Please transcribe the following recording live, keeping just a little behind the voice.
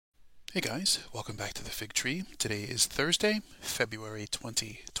Hey guys, welcome back to the Fig Tree. Today is Thursday, February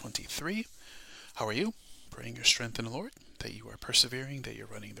 2023. How are you? Praying your strength in the Lord, that you are persevering, that you're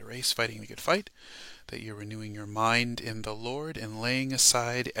running the race, fighting the good fight, that you're renewing your mind in the Lord and laying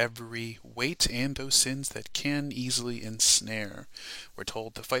aside every weight and those sins that can easily ensnare. We're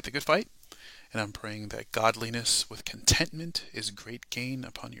told to fight the good fight, and I'm praying that godliness with contentment is great gain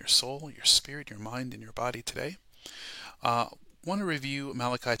upon your soul, your spirit, your mind, and your body today. Uh, Want to review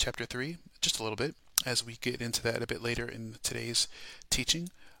Malachi chapter 3 just a little bit as we get into that a bit later in today's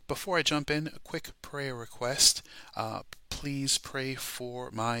teaching. Before I jump in, a quick prayer request. Please pray for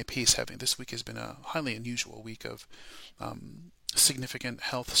my peace. This week has been a highly unusual week of significant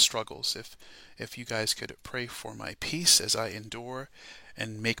health struggles. If you guys could pray for my peace as I endure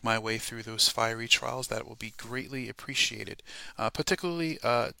and make my way through those fiery trials, that will be greatly appreciated. Particularly,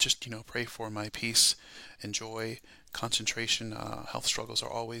 just pray for my peace and joy. Concentration, health struggles are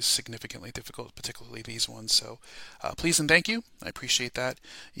always significantly difficult, particularly these ones. So please and thank you. I appreciate that.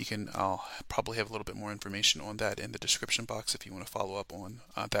 I'll probably have a little bit more information on that in the description box if you want to follow up on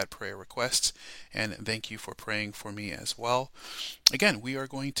that prayer request. And thank you for praying for me as well. Again, we are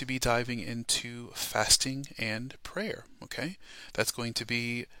going to be diving into fasting and prayer. Okay, that's going to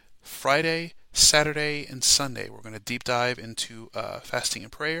be Friday, Saturday, and Sunday. We're going to deep dive into fasting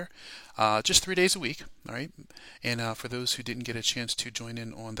and prayer, just 3 days a week. All right, and for those who didn't get a chance to join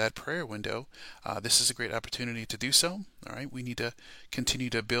in on that prayer window, this is a great opportunity to do so. All right, we need to continue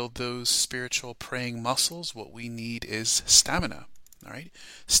to build those spiritual praying muscles. What we need is stamina. All right,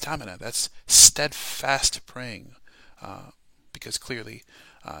 stamina. That's steadfast praying, because clearly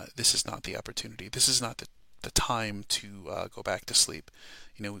this is not the opportunity. This is not the time to go back to sleep.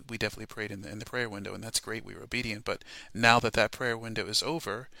 We definitely prayed in the prayer window, and that's great. We were obedient. But now that prayer window is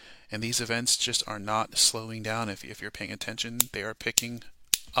over, and these events just are not slowing down, if you're paying attention, they are picking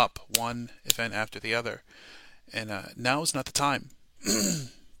up one event after the other. And now is not the time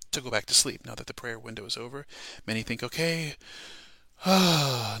to go back to sleep. Now that the prayer window is over, many think, okay,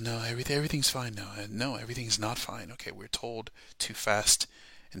 no, everything's fine now. No, everything's not fine. Okay, we're told to fast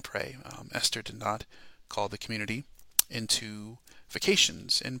and pray. Esther did not call the community into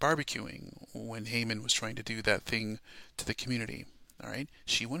vacations and barbecuing when Haman was trying to do that thing to the community. All right,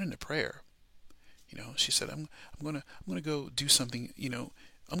 she went into prayer. She said, "I'm gonna go do something.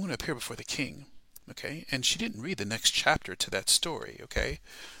 I'm gonna appear before the king." Okay, and she didn't read the next chapter to that story. Okay,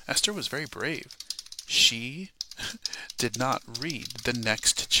 Esther was very brave. She did not read the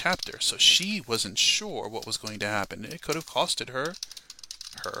next chapter, so she wasn't sure what was going to happen. It could have costed her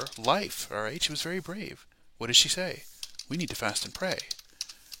life. All right, she was very brave. What did she say? We need to fast and pray.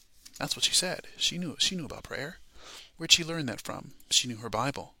 That's what she said. She knew about prayer. Where'd she learn that from? She knew her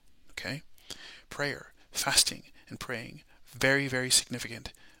Bible. Okay? Prayer, fasting, and praying. Very, very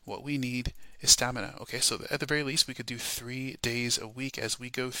significant. What we need is stamina. Okay, so at the very least, we could do 3 days a week as we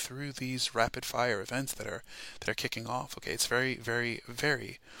go through these rapid fire events that are kicking off. Okay, it's very, very,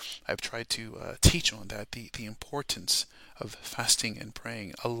 very. I've tried to teach on that, the importance of fasting and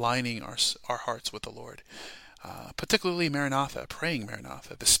praying, aligning our hearts with the Lord. Particularly Maranatha, praying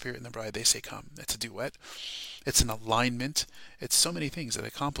Maranatha, the Spirit and the bride, they say come. It's a duet. It's an alignment. It's so many things. It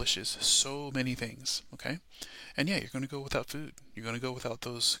accomplishes so many things. Okay? And yeah, you're going to go without food. You're going to go without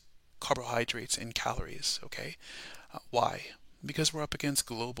those carbohydrates and calories. Okay? Why? Because we're up against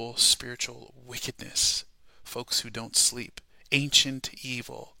global spiritual wickedness. Folks who don't sleep. Ancient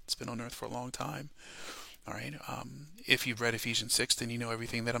evil. It's been on earth for a long time. All right? If you've read Ephesians 6, then you know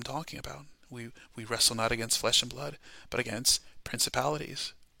everything that I'm talking about. We wrestle not against flesh and blood, but against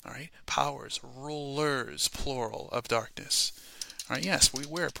principalities, all right, powers, rulers, plural, of darkness. All right, yes,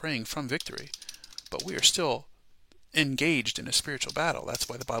 we're praying from victory, but we are still engaged in a spiritual battle. That's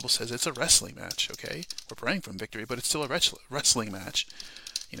why the Bible says it's a wrestling match. Okay, we're praying from victory, but it's still a wrestling match.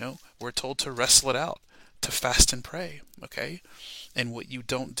 We're told to wrestle it out, to fast and pray. Okay, and what you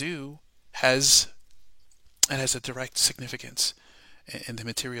don't do has a direct significance in the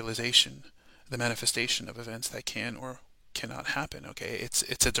materialization, the manifestation of events that can or cannot happen. Okay,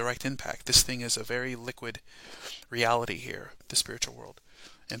 it's a direct impact. This thing is a very liquid reality here, the spiritual world,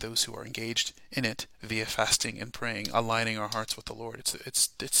 and those who are engaged in it via fasting and praying, aligning our hearts with the Lord. It's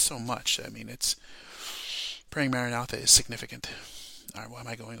so much. I mean, it's praying Maranatha is significant. All right, why am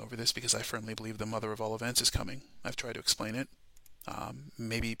I going over this? Because I firmly believe the mother of all events is coming. I've tried to explain it.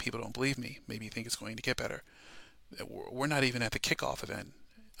 Maybe people don't believe me. Maybe you think it's going to get better. We're not even at the kickoff event.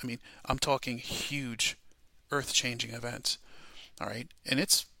 I mean, I'm talking huge, earth-changing events. All right, and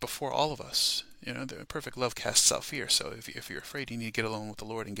it's before all of us. The perfect love casts out fear. So if you're afraid, you need to get alone with the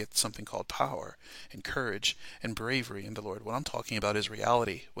Lord and get something called power and courage and bravery in the Lord. What I'm talking about is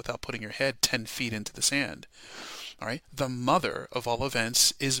reality without putting your head 10 feet into the sand. All right, the mother of all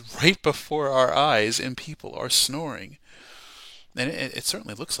events is right before our eyes, and people are snoring. And it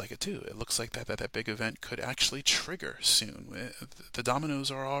certainly looks like it too. It looks like that big event could actually trigger soon. The dominoes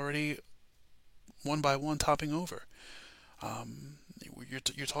are already one by one topping over.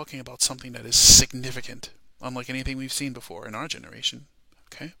 You're talking about something that is significant, unlike anything we've seen before in our generation.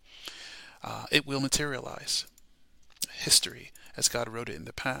 Okay, it will materialize. History, as God wrote it in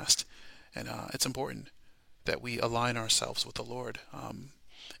the past, and it's important that we align ourselves with the Lord.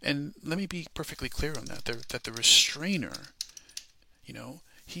 And let me be perfectly clear on that. That the restrainer,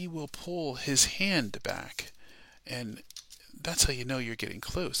 he will pull his hand back, and that's how you know you're getting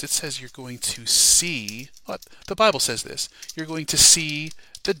close. It says you're going to see, the Bible says this, you're going to see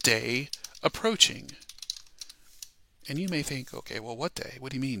the day approaching. And you may think, okay, well, what day?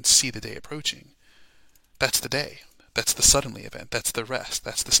 What do you mean, see the day approaching? That's the day. That's the suddenly event. That's the rest.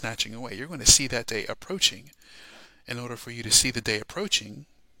 That's the snatching away. You're going to see that day approaching. In order for you to see the day approaching,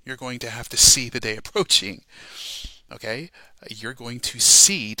 you're going to have to see the day approaching. Okay? You're going to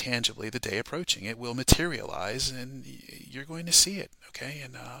see tangibly the day approaching. It will materialize, and you're going to see it. Okay?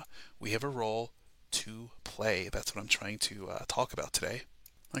 And we have a role to play. That's what I'm trying to talk about today.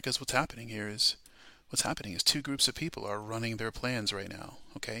 Because what's happening is two groups of people are running their plans right now.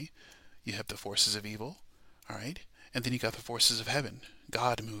 Okay? You have the forces of evil. All right? And then you got the forces of heaven.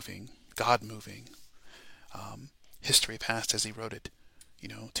 God moving. History past as he wrote it,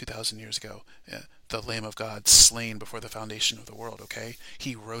 2,000 years ago. The Lamb of God slain before the foundation of the world, okay?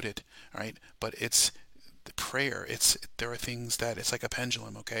 He wrote it, all right? But it's the prayer. There are things that, it's like a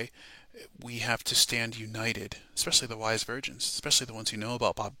pendulum, okay? We have to stand united, especially the wise virgins, especially the ones who know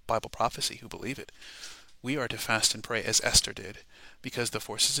about Bible prophecy, who believe it. We are to fast and pray as Esther did, because the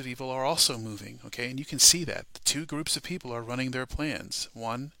forces of evil are also moving, okay? And you can see that. The two groups of people are running their plans.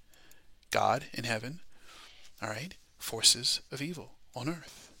 One, God in heaven, all right? Forces of evil on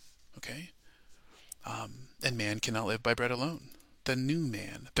earth, okay? And man cannot live by bread alone. The new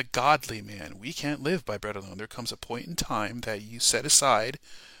man, the godly man, we can't live by bread alone. There comes a point in time that you set aside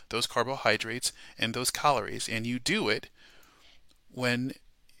those carbohydrates and those calories, and you do it when,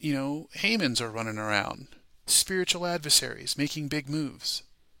 Hamans are running around, spiritual adversaries making big moves,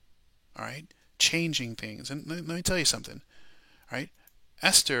 all right? Changing things. And let me tell you something, all right?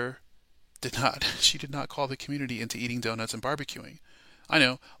 Esther she did not call the community into eating donuts and barbecuing. I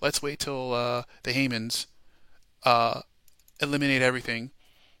know, let's wait till the Hamans eliminate everything,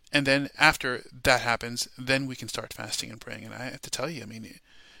 and then after that happens, then we can start fasting and praying. And I have to tell you,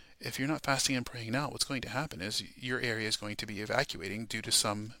 if you're not fasting and praying now, what's going to happen is your area is going to be evacuating due to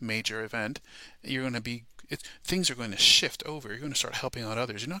some major event. Things are going to shift over. You're going to start helping out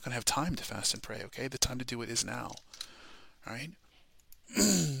others. You're not going to have time to fast and pray, okay? The time to do it is now, all right?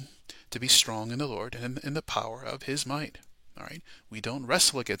 To be strong in the Lord and in the power of his might. All right? We don't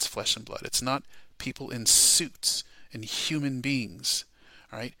wrestle against flesh and blood. It's not people in suits and human beings.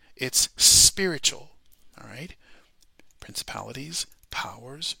 All right? It's spiritual. All right? Principalities,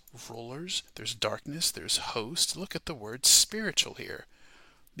 powers, rulers, there's darkness, there's host. Look at the word spiritual here.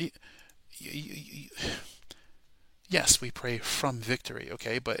 Yes, we pray from victory,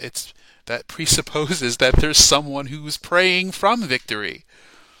 okay? But that presupposes that there's someone who's praying from victory.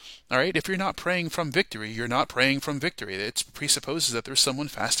 All right, if you're not praying from victory, you're not praying from victory. It presupposes that there's someone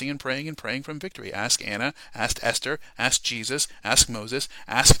fasting and praying from victory. Ask Anna, ask Esther, ask Jesus, ask Moses,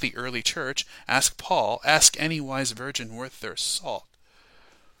 ask the early church, ask Paul, ask any wise virgin worth their salt.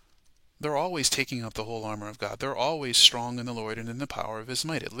 They're always taking up the whole armor of God. They're always strong in the Lord and in the power of his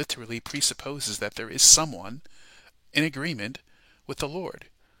might. It literally presupposes that there is someone in agreement with the Lord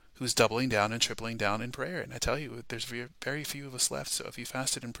who's doubling down and tripling down in prayer. And I tell you, there's very few of us left. So if you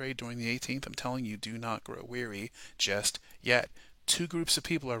fasted and prayed during the 18th, I'm telling you, do not grow weary just yet. Two groups of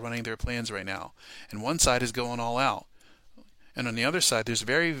people are running their plans right now. And one side is going all out. And on the other side, there's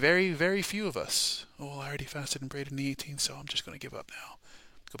very, very, very few of us. Oh, I already fasted and prayed in the 18th, so I'm just going to give up now.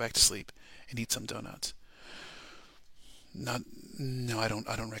 Go back to sleep and eat some donuts. No, I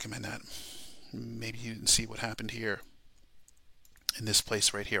don't recommend that. Maybe you didn't see what happened here. In this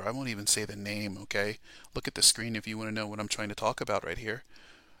place right here. I won't even say the name, okay? Look at the screen if you want to know what I'm trying to talk about right here.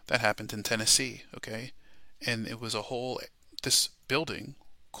 That happened in Tennessee, okay? And it was this building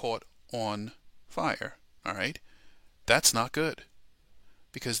caught on fire, all right? That's not good.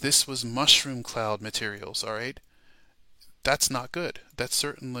 Because this was mushroom cloud materials, all right? That's not good. That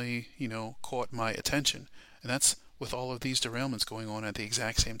certainly, caught my attention. And that's with all of these derailments going on at the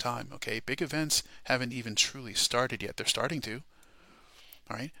exact same time. Okay, big events haven't even truly started yet. They're starting to.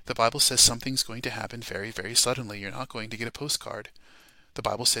 All right, the Bible says something's going to happen very, very suddenly. You're not going to get a postcard. The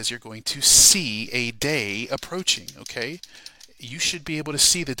Bible says you're going to see a day approaching. Okay, you should be able to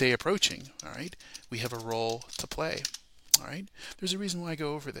see the day approaching. All right, we have a role to play. All right, there's a reason why I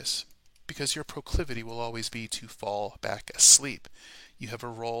go over this, because your proclivity will always be to fall back asleep. You have a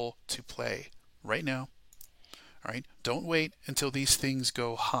role to play right now. All right, don't wait until these things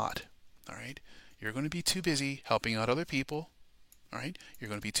go hot. All right, you're going to be too busy helping out other people. All right, you're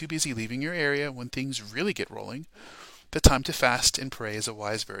going to be too busy leaving your area when things really get rolling. The time to fast and pray as a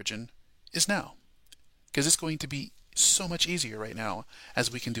wise virgin is now, because it's going to be so much easier right now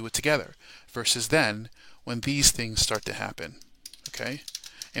as we can do it together versus then when these things start to happen. Okay,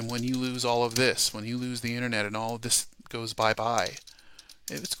 and when you lose all of this, when you lose the internet and all of this goes bye-bye,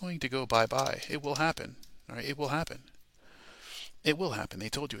 it's going to go bye-bye. It will happen. All right, it will happen. It will happen. They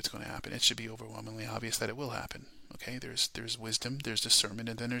told you it's going to happen. It should be overwhelmingly obvious that it will happen. Okay, there's wisdom, there's discernment,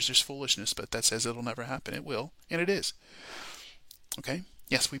 and then there's just foolishness, but that says it'll never happen. It will, and it is. Okay?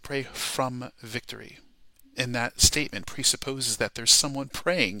 Yes, we pray from victory. And that statement presupposes that there's someone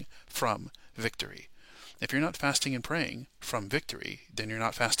praying from victory. If you're not fasting and praying from victory, then you're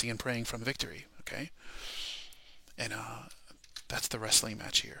not fasting and praying from victory. Okay? And that's the wrestling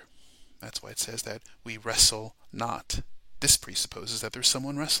match here. That's why it says that we wrestle not. This presupposes that there's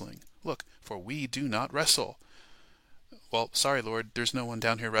someone wrestling. Look, for we do not wrestle. Well, sorry, Lord, there's no one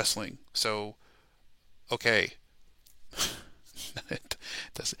down here wrestling. So, okay.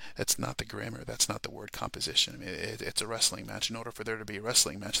 That's not the grammar. That's not the word composition. I mean, it's a wrestling match. In order for there to be a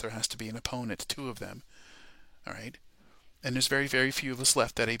wrestling match, there has to be an opponent, two of them. All right? And there's very, very few of us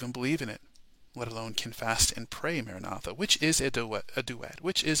left that even believe in it, let alone can fast and pray Maranatha, which is a duet,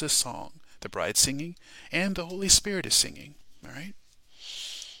 which is a song. The bride's singing, and the Holy Spirit is singing. All right?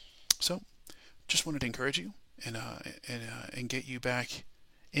 So, just wanted to encourage you and get you back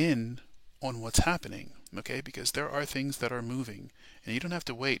in on what's happening, okay? Because there are things that are moving, and you don't have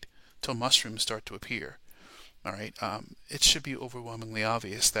to wait till mushrooms start to appear. All right? It should be overwhelmingly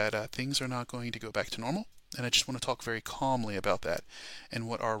obvious that things are not going to go back to normal, and I just want to talk very calmly about that and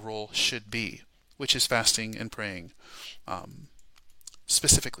what our role should be, which is fasting and praying.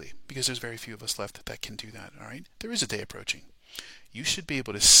 Specifically, because there's very few of us left that can do that. All right, there is a day approaching. You should be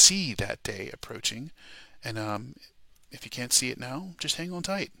able to see that day approaching, and if you can't see it now, just hang on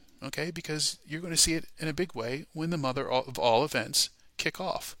tight, okay? Because you're going to see it in a big way when the mother of all events kick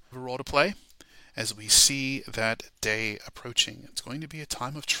off. We have a role to play as we see that day approaching. It's going to be a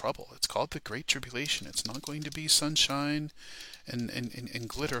time of trouble. It's called the Great Tribulation. It's not going to be sunshine and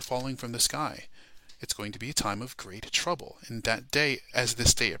glitter falling from the sky. It's going to be a time of great trouble. And that day, as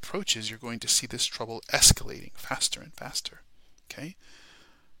this day approaches, you're going to see this trouble escalating faster and faster. Okay?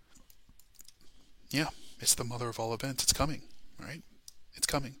 Yeah, it's the mother of all events. It's coming, right? It's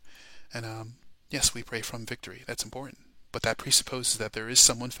coming. And yes, we pray from victory. That's important. But that presupposes that there is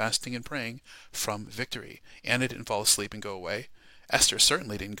someone fasting and praying from victory. Anna didn't fall asleep and go away. Esther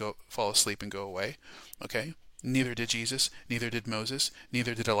certainly didn't fall asleep and go away. Okay? Neither did Jesus. Neither did Moses.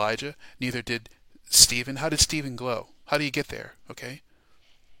 Neither did Elijah. Neither did Stephen. How did Stephen glow? How do you get there? Okay?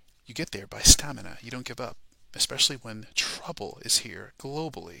 You get there by stamina. You don't give up. Especially when trouble is here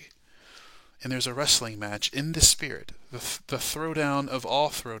globally. And there's a wrestling match in the spirit. The throwdown of all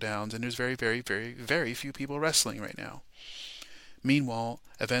throwdowns. And there's very, very, very, very few people wrestling right now. Meanwhile,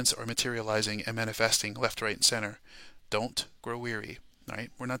 events are materializing and manifesting left, right, and center. Don't grow weary. All right?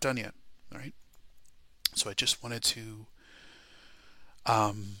 We're not done yet. All right? So I just wanted to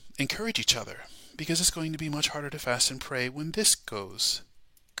encourage each other, because it's going to be much harder to fast and pray when this goes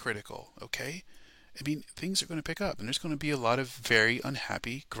critical, okay? I mean, things are going to pick up, and there's going to be a lot of very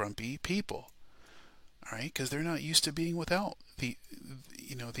unhappy, grumpy people, all right? Because they're not used to being without the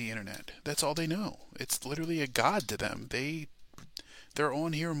internet. That's all they know. It's literally a god to them. They're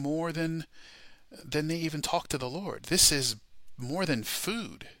on here more than they even talk to the Lord. This is more than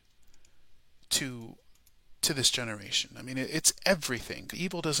food to this generation. I mean, it's everything.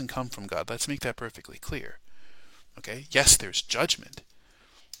 Evil doesn't come from God. Let's make that perfectly clear. Okay? Yes, there's judgment,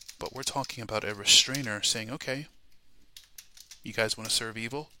 but we're talking about a restrainer saying, okay, you guys want to serve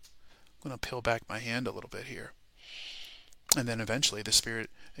evil? I'm going to peel back my hand a little bit here. And then eventually the Spirit,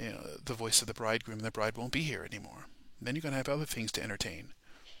 the voice of the bridegroom, the bride won't be here anymore. Then you're going to have other things to entertain.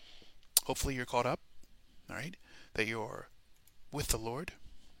 Hopefully you're caught up, all right? That you're with the Lord,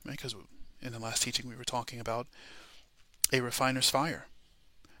 right? Because in the last teaching we were talking about a refiner's fire.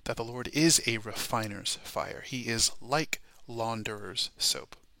 That the Lord is a refiner's fire. He is like Launderers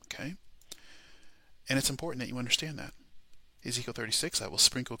soap, okay? And it's important that you understand that. Ezekiel 36, I will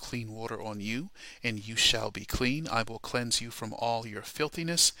sprinkle clean water on you, and you shall be clean. I will cleanse you from all your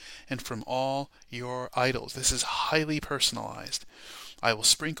filthiness and from all your idols. This is highly personalized. I will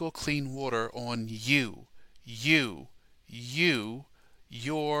sprinkle clean water on you, your,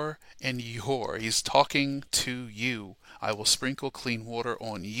 and your. He's talking to you. I will sprinkle clean water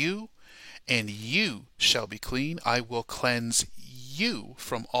on you, and you shall be clean. I will cleanse you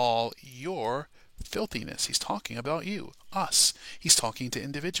from all your filthiness. He's talking about you, us. He's talking to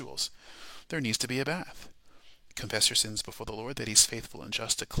individuals. There needs to be a bath. Confess your sins before the Lord, that He's faithful and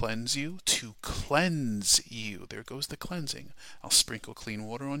just to cleanse you, to cleanse you. There goes the cleansing. I'll sprinkle clean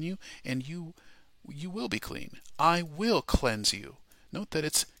water on you, and you will be clean. I will cleanse you. Note that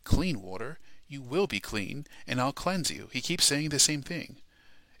it's clean water. You will be clean, and I'll cleanse you. He keeps saying the same thing.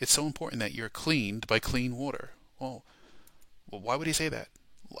 It's so important that you're cleaned by clean water. Well, why would He say that?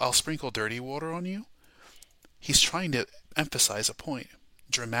 I'll sprinkle dirty water on you? He's trying to emphasize a point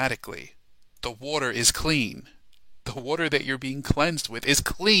dramatically. The water is clean. The water that you're being cleansed with is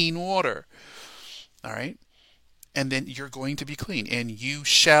clean water. All right? And then you're going to be clean. And you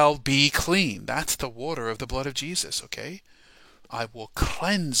shall be clean. That's the water of the blood of Jesus, okay? I will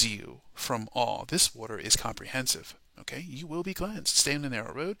cleanse you from all. This water is comprehensive, okay? You will be cleansed. Stay on the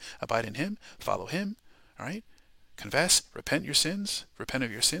narrow road. Abide in Him. Follow Him. All right? Confess, repent your sins, repent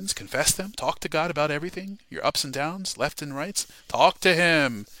of your sins, confess them, talk to God about everything, your ups and downs, left and rights, talk to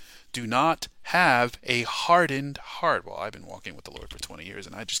Him. Do not have a hardened heart. Well, I've been walking with the Lord for 20 years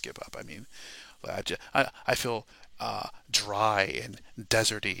and I just give up. I mean, I feel dry and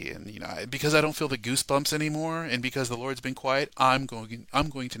deserty, and because I don't feel the goosebumps anymore, and because the Lord's been quiet, I'm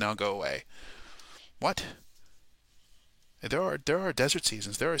going to now go away. What? There are desert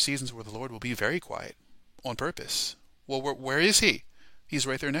seasons. There are seasons where the Lord will be very quiet. On purpose. Well, where is He? He's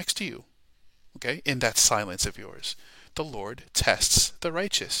right there next to you. Okay? In that silence of yours. The Lord tests the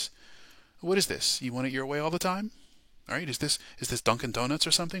righteous. What is this? You want it your way all the time? All right? Is this Dunkin' Donuts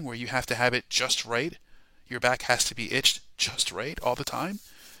or something where you have to have it just right? Your back has to be itched just right all the time?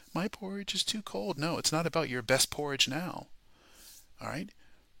 My porridge is too cold. No, it's not about your best porridge now. All right?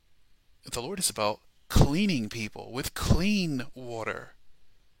 The Lord is about cleaning people with clean water.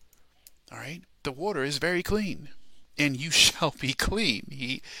 All right? The water is very clean, and you shall be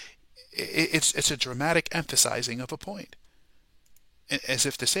clean. It's a dramatic emphasizing of a point. As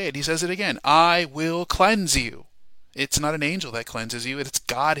if to say it, He says it again. I will cleanse you. It's not an angel that cleanses you. It's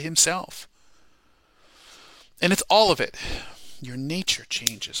God Himself. And it's all of it. Your nature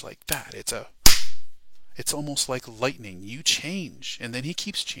changes like that. It's almost like lightning. You change, and then He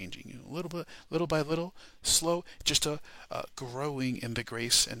keeps changing you little by little, slow, just growing in the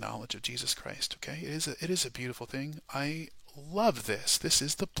grace and knowledge of Jesus Christ. Okay, it is a beautiful thing. I love this. This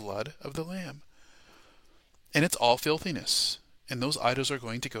is the blood of the Lamb, and it's all filthiness. And those idols are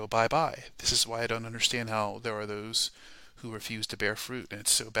going to go bye-bye. This is why I don't understand how there are those who refuse to bear fruit, and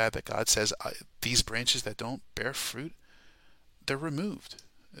it's so bad that God says these branches that don't bear fruit, they're removed.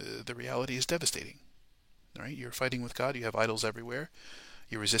 The reality is devastating. All right, you're fighting with God. You have idols everywhere.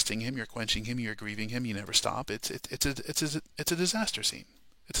 You're resisting Him. You're quenching Him. You're grieving Him. You never stop. It's a disaster scene.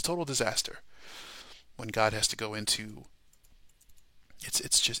 It's a total disaster. When God has to go into,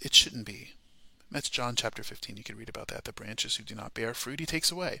 it shouldn't be. That's John chapter 15. You can read about that. The branches who do not bear fruit, He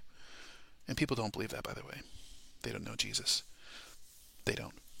takes away. And people don't believe that, by the way. They don't know Jesus. They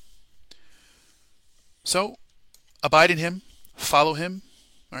don't. So, abide in Him. Follow Him.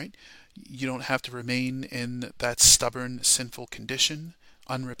 All right. You don't have to remain in that stubborn, sinful condition,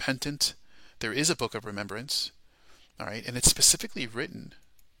 unrepentant. There is a book of remembrance, all right, and it's specifically written.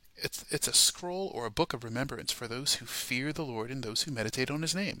 It's a scroll or a book of remembrance for those who fear the Lord and those who meditate on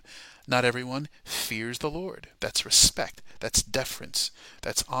His name. Not everyone fears the Lord. That's respect. That's deference.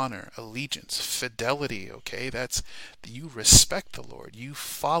 That's honor, allegiance, fidelity, okay? You respect the Lord. You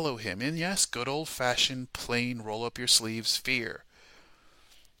follow Him. And yes, good old-fashioned, plain, roll-up-your-sleeves fear.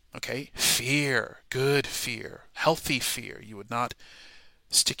 Okay? Fear. Good fear. Healthy fear. You would not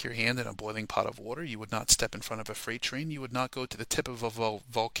stick your hand in a boiling pot of water. You would not step in front of a freight train. You would not go to the tip of a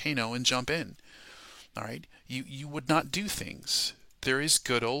volcano and jump in. All right? You would not do things. There is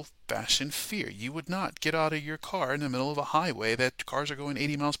good old-fashioned fear. You would not get out of your car in the middle of a highway that cars are going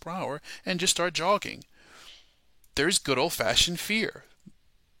 80 miles per hour and just start jogging. There's good old-fashioned fear.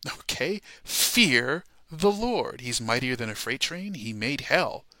 Okay? Fear the Lord. He's mightier than a freight train. He made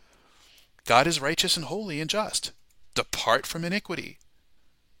hell. God is righteous and holy and just. Depart from iniquity.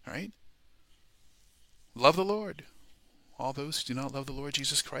 All right? Love the Lord. All those who do not love the Lord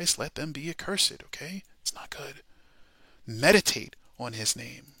Jesus Christ, let them be accursed, okay? It's not good. Meditate on His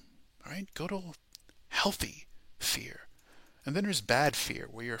name. All right? Good old healthy fear. And then there's bad fear,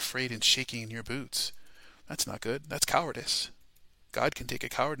 where you're afraid and shaking in your boots. That's not good. That's cowardice. God can take a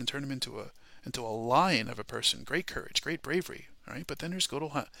coward and turn him into a lion of a person. Great courage, great bravery. All right, but then there's good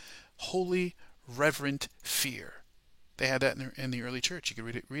old holy, reverent fear. They had that in the early church. You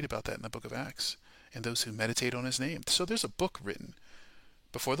can read about that in the book of Acts. And those who meditate on his name. So there's a book written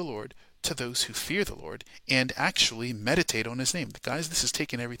before the Lord to those who fear the Lord and actually meditate on his name. Guys, this is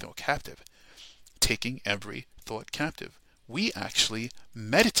taking every thought captive. Taking every thought captive. We actually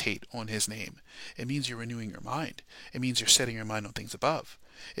meditate on his name. It means you're renewing your mind. It means you're setting your mind on things above.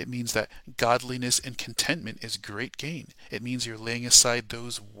 It means that godliness and contentment is great gain. It means you're laying aside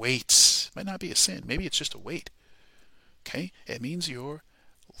those weights. It might not be a sin. Maybe it's just a weight. Okay? It means you're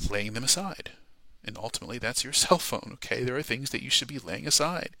laying them aside. And ultimately, that's your cell phone. Okay? There are things that you should be laying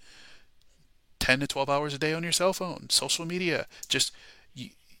aside. 10 to 12 hours a day on your cell phone. Social media. Just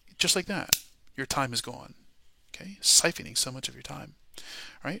like that. Your time is gone. Okay? Siphoning so much of your time.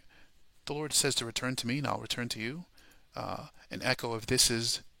 All right? The Lord says to return to me, and I'll return to you. An echo of this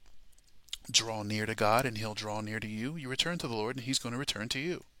is draw near to God, and he'll draw near to you. You return to the Lord, and he's going to return to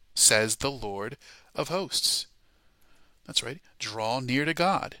you, says the Lord of hosts. That's right. Draw near to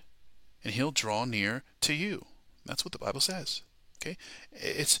God, and he'll draw near to you. That's what the Bible says. Okay?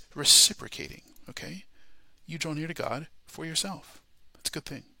 It's reciprocating. Okay? You draw near to God for yourself. That's a good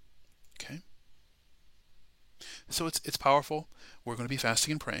thing. Okay? So it's powerful. We're going to be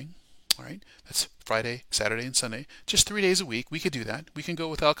fasting and praying. All right? That's Friday, Saturday, and Sunday. Just 3 days a week. We could do that. We can go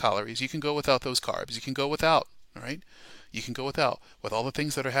without calories. You can go without those carbs. You can go without. All right? You can go without. With all the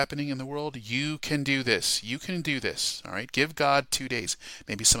things that are happening in the world, you can do this. You can do this. All right? Give God 2 days.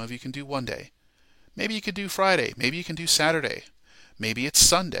 Maybe some of you can do 1 day. Maybe you could do Friday. Maybe you can do Saturday. Maybe it's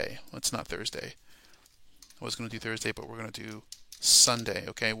Sunday. Well, it's not Thursday. I was going to do Thursday, but we're going to do Sunday,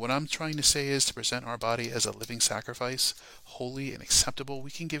 okay? What I'm trying to say is to present our body as a living sacrifice, holy and acceptable. We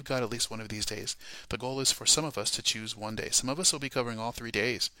can give God at least one of these days. The goal is for some of us to choose 1 day. Some of us will be covering all 3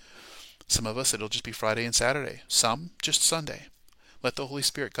 days. Some of us, it'll just be Friday and Saturday. Some, just Sunday. Let the Holy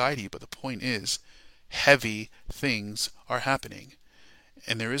Spirit guide you, but the point is, heavy things are happening.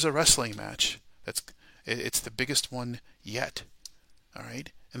 And there is a wrestling match. It's the biggest one yet, all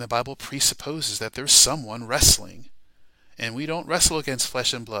right? And the Bible presupposes that there's someone wrestling. And we don't wrestle against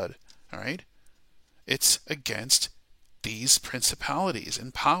flesh and blood, all right? It's against these principalities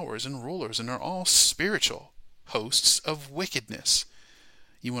and powers and rulers, and they're all spiritual hosts of wickedness.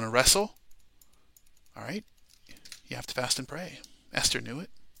 You want to wrestle? All right? You have to fast and pray. Esther knew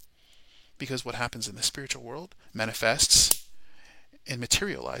it. Because what happens in the spiritual world manifests and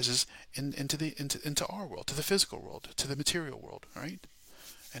materializes into our world, to the physical world, to the material world, all right?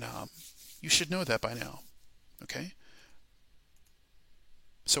 And you should know that by now, okay?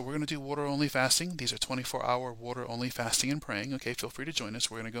 So we're going to do water-only fasting. These are 24-hour water-only fasting and praying. Okay, feel free to join us.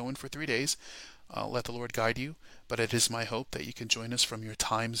 We're going to go in for 3 days. Let the Lord guide you. But it is my hope that you can join us from your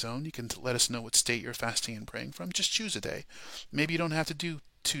time zone. You can let us know what state you're fasting and praying from. Just choose a day. Maybe you don't have to do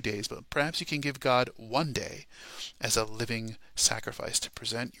 2 days, but perhaps you can give God 1 day as a living sacrifice to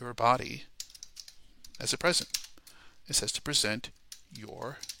present your body as a present. It says to present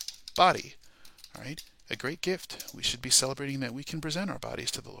your body. All right? A great gift. We should be celebrating that we can present our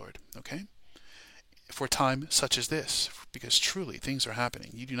bodies to the Lord, okay? For time such as this, because truly things are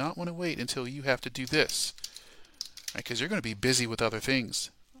happening. You do not want to wait until you have to do this, right? Because you're going to be busy with other things.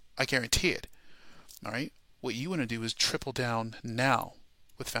 I guarantee it, all right? What you want to do is triple down now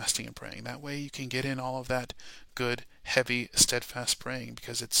with fasting and praying. That way you can get in all of that good, heavy, steadfast praying,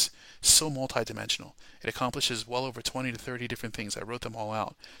 because it's so multidimensional. It accomplishes well over 20 to 30 different things. I wrote them all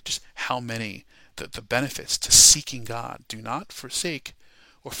out. Just how many, the benefits to seeking God. Do not forsake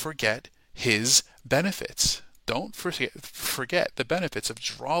or forget his benefits. Don't forget the benefits of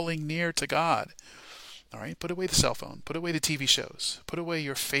drawing near to God. All right? Put away the cell phone. Put away the TV shows. Put away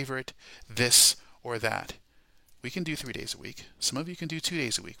your favorite this or that. We can do 3 days a week. Some of you can do 2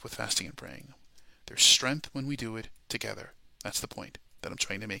 days a week with fasting and praying. There's strength when we do it together. That's the point that I'm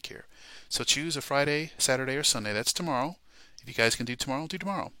trying to make here. So choose a Friday, Saturday, or Sunday. That's tomorrow. If you guys can do tomorrow, do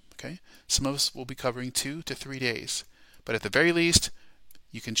tomorrow. Okay? Some of us will be covering 2 to 3 days. But at the very least,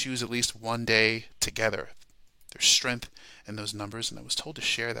 you can choose at least 1 day together. There's strength in those numbers, and I was told to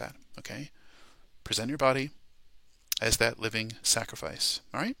share that. Okay? Present your body as that living sacrifice.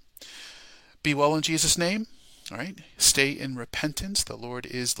 All right? Be well in Jesus' name. All right? Stay in repentance. The Lord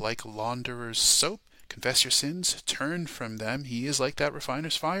is like Launderers' soap. Confess your sins. Turn from them. He is like that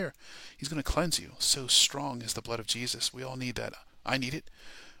refiner's fire. He's going to cleanse you. So strong is the blood of Jesus. We all need that. I need it.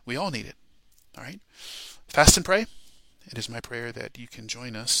 We all need it. All right? Fast and pray. It is my prayer that you can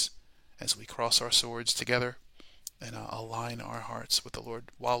join us as we cross our swords together and align our hearts with the Lord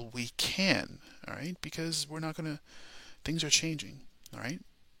while we can, all right? Because we're not going to, things are changing, all right?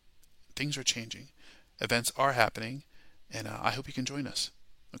 Things are changing. Events are happening, and I hope you can join us,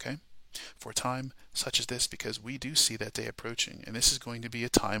 okay? For a time such as this, because we do see that day approaching, and this is going to be a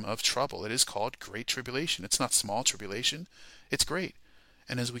time of trouble. It is called Great Tribulation. It's not small tribulation. It's great.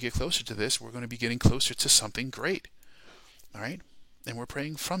 And as we get closer to this, we're going to be getting closer to something great, all right? And we're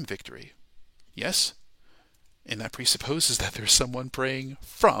praying from victory. Yes? And that presupposes that there's someone praying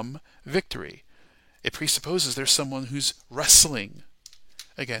from victory. It presupposes there's someone who's wrestling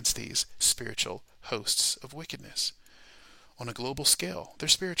against these spiritual hosts of wickedness. On a global scale, they're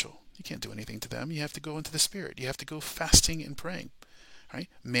spiritual. You can't do anything to them. You have to go into the Spirit. You have to go fasting and praying. Right?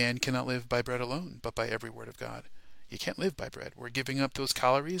 Man cannot live by bread alone, but by every word of God. You can't live by bread. We're giving up those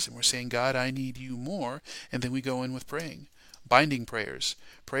calories and we're saying, God, I need you more. And then we go in with praying. Binding prayers,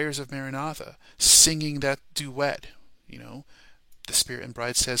 prayers of Maranatha, singing that duet. The Spirit and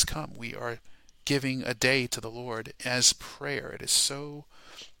Bride says, come. We are giving a day to the Lord as prayer. It is so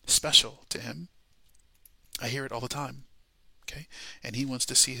special to Him. I hear it all the time. Okay? And He wants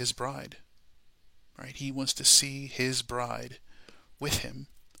to see His bride. Right? He wants to see His bride with Him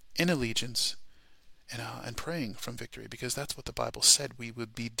in allegiance and praying from victory, because that's what the Bible said we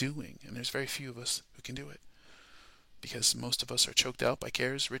would be doing. And there's very few of us who can do it, because most of us are choked out by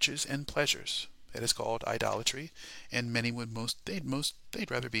cares, riches, and pleasures. That is called idolatry, and many would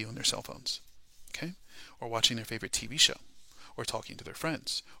they'd rather be on their cell phones, okay, or watching their favorite TV show, or talking to their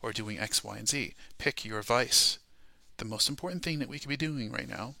friends, or doing X, Y, and Z. Pick your vice. The most important thing that we could be doing right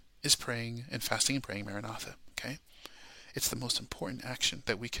now is praying and fasting and praying Maranatha, okay? It's the most important action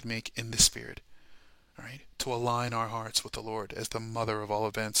that we could make in the Spirit, all right, to align our hearts with the Lord as the mother of all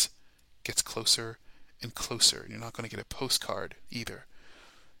events gets closer and closer. You're not going to get a postcard either,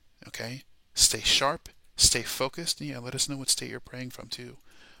 okay? Stay sharp, stay focused, and yeah, let us know what state you're praying from too,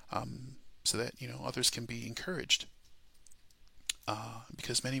 so that others can be encouraged.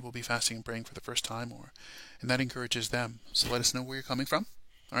 Because many will be fasting and praying for the first time, and that encourages them. So let us know where you're coming from.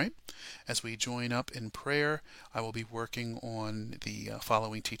 All right. As we join up in prayer, I will be working on the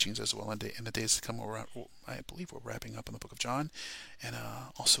following teachings as well in the days to come. I believe we're wrapping up on the book of John, and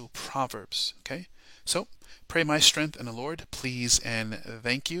also Proverbs. Okay. So pray my strength in the Lord, please and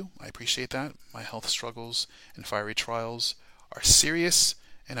thank you. I appreciate that. My health struggles and fiery trials are serious,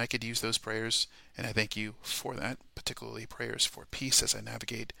 and I could use those prayers, and I thank you for that, particularly prayers for peace as I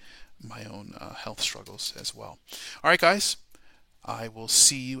navigate my own health struggles as well. All right, guys, I will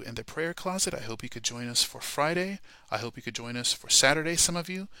see you in the prayer closet. I hope you could join us for Friday. I hope you could join us for Saturday, some of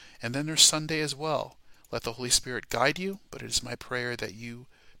you, and then there's Sunday as well. Let the Holy Spirit guide you, but it is my prayer that you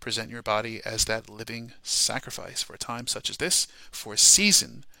present your body as that living sacrifice for a time such as this, for a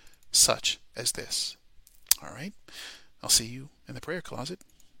season such as this. All right? I'll see you in the prayer closet,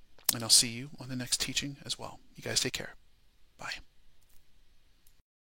 and I'll see you on the next teaching as well. You guys take care. Bye.